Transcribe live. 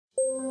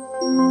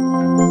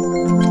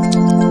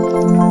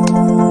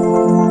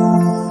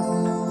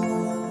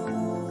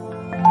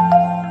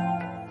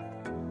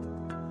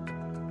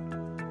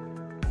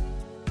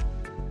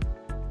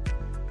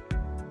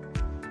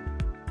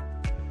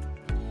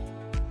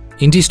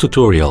In this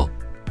tutorial,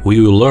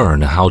 we will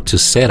learn how to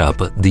set up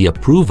the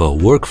approval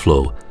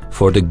workflow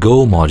for the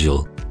Go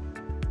module.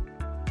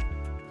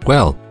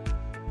 Well,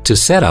 to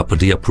set up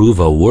the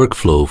approval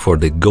workflow for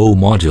the Go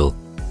module,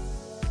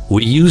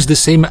 we use the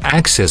same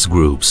access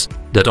groups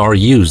that are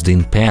used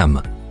in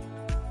PAM.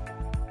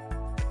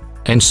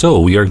 And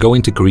so we are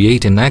going to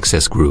create an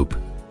access group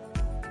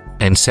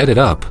and set it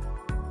up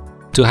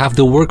to have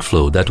the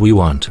workflow that we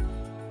want.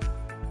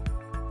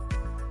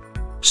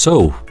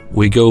 So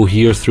we go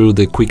here through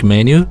the quick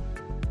menu,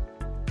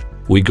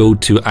 we go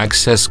to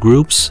Access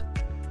Groups,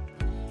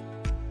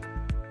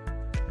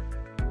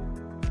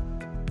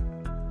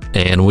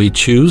 and we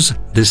choose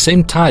the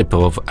same type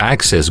of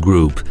access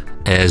group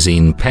as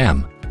in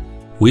PAM,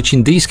 which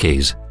in this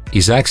case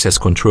is Access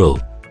Control.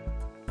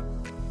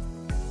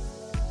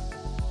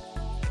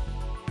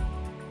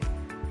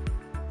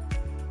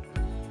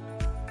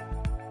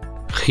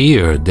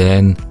 Here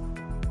then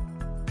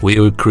we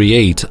will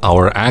create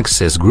our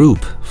access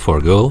group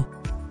for Go.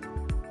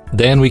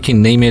 Then we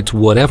can name it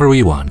whatever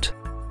we want.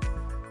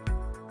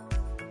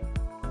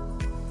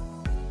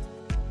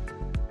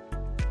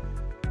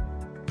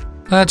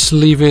 Let's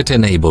leave it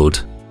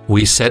enabled.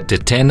 We set the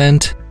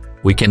tenant.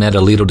 We can add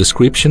a little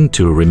description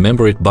to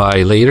remember it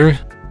by later.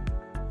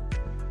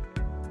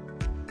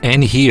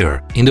 And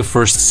here, in the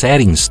first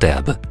Settings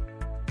tab,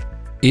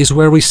 is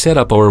where we set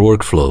up our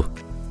workflow.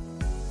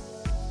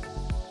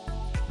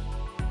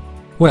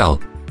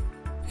 Well,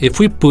 if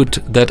we put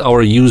that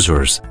our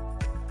users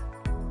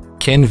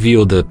can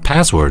view the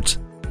passwords,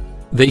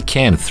 they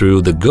can,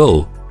 through the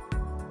Go,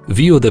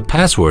 view the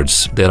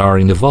passwords that are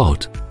in the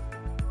vault.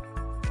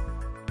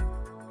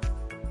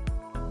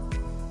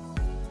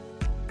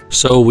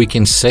 So we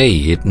can say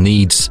it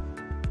needs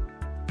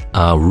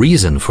a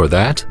reason for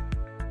that,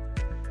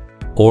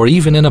 or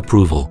even an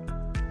approval.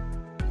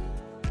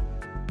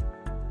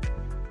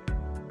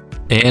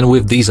 And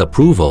with this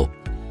approval,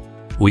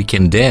 we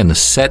can then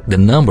set the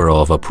number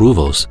of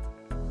approvals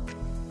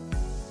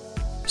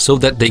so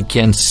that they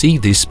can see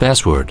this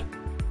password,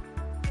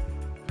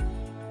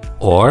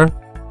 or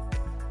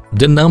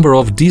the number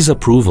of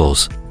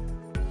disapprovals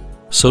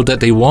so that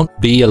they won't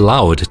be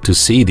allowed to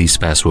see this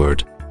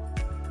password.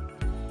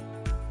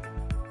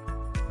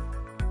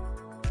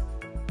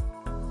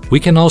 We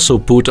can also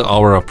put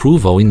our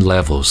approval in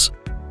levels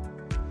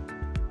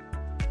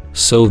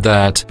so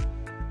that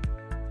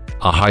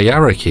a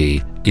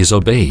hierarchy is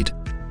obeyed.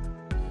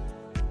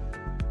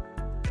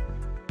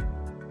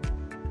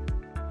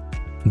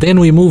 Then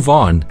we move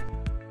on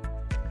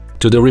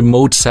to the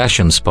remote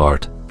sessions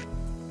part.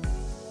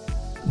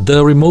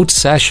 The remote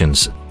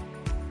sessions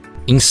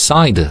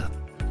inside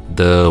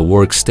the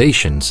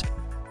workstations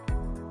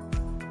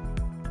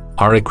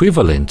are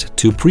equivalent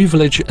to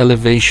privilege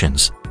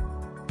elevations.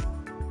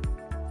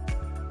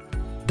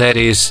 That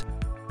is,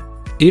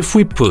 if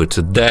we put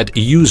that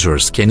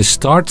users can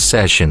start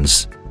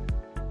sessions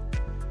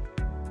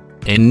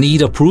and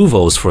need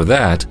approvals for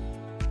that,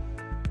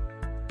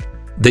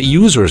 the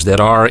users that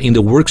are in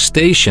the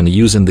workstation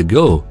using the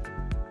Go,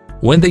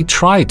 when they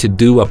try to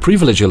do a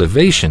privilege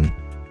elevation,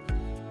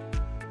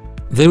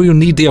 they will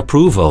need the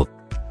approval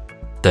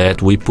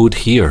that we put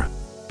here,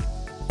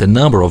 the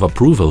number of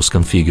approvals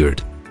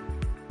configured.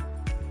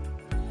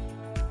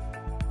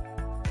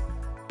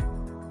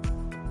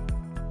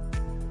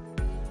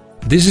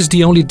 This is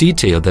the only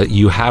detail that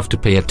you have to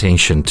pay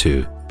attention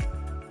to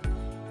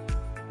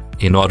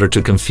in order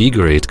to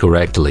configure it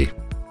correctly.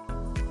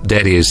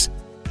 That is,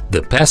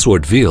 the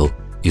password view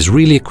is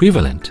really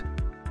equivalent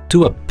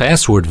to a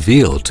password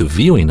view to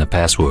viewing a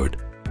password,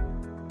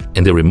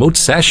 and the remote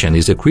session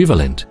is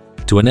equivalent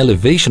to an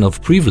elevation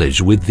of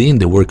privilege within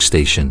the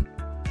workstation.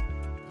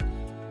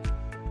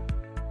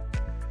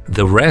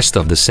 The rest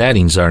of the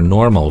settings are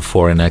normal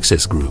for an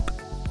access group.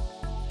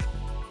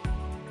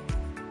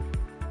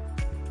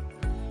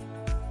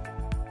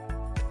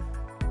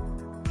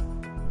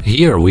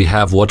 Here we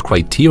have what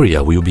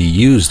criteria will be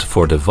used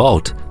for the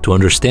vault to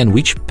understand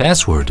which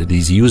password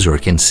this user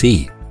can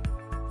see.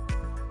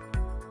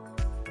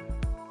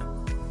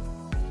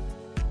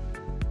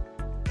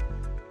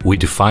 We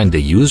define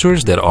the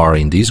users that are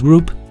in this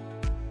group.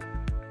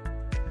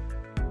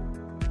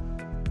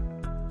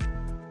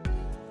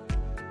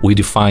 We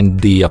define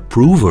the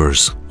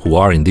approvers who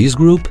are in this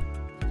group.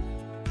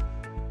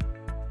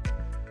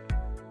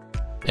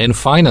 And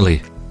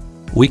finally,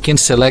 we can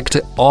select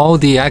all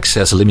the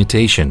access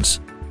limitations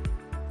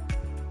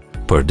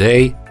per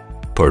day,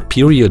 per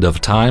period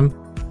of time,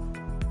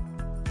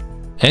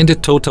 and the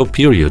total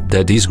period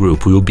that this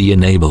group will be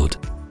enabled.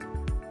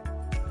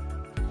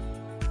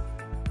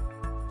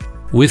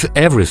 With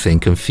everything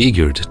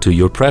configured to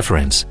your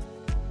preference,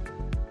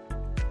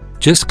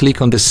 just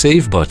click on the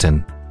Save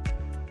button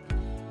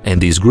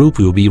and this group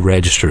will be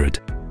registered.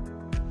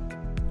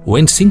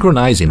 When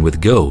synchronizing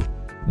with Go,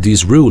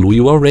 this rule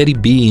will already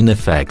be in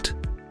effect.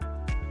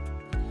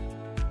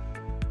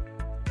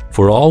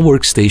 For all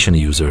workstation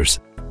users,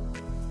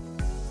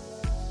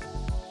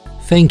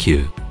 thank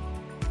you.